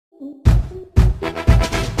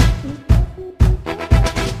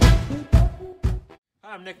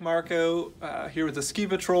I'm Nick Marco, here with the Ski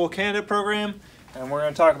Patrol candidate program, and we're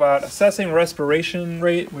going to talk about assessing respiration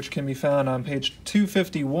rate, which can be found on page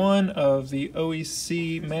 251 of the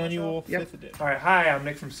OEC manual, 5th edition. All right, hi, I'm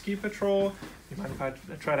Nick from Ski Patrol. You mind if I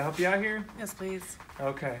try to help you out here? Yes, please.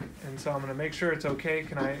 Okay, and so I'm going to make sure it's okay.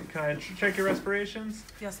 Can I check your respirations?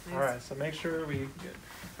 Yes, please. All right, so make sure and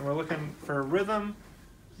we're looking for rhythm,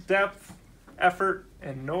 depth, effort,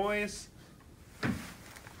 and noise.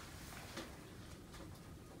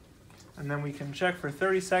 And then we can check for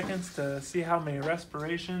 30 seconds to see how many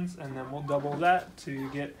respirations, and then we'll double that to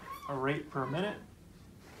get a rate per minute.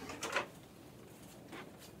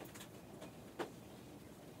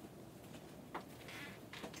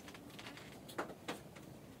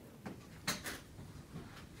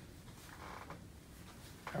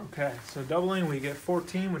 Okay, so doubling we get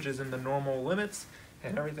 14, which is in the normal limits,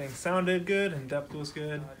 and everything sounded good and depth was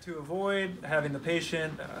good. To avoid having the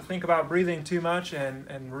patient think about breathing too much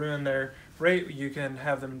and ruin their rate, you can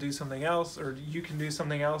have them do something else, or you can do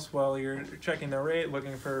something else while you're checking their rate,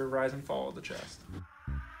 looking for rise and fall of the chest.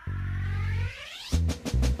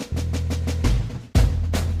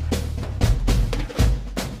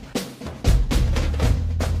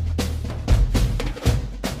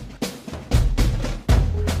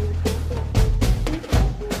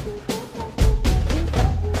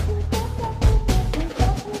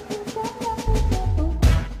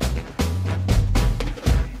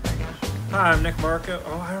 Hi, I'm Nick Marco.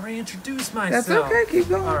 Oh, I already introduced myself. That's okay, keep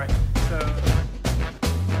going. All right, so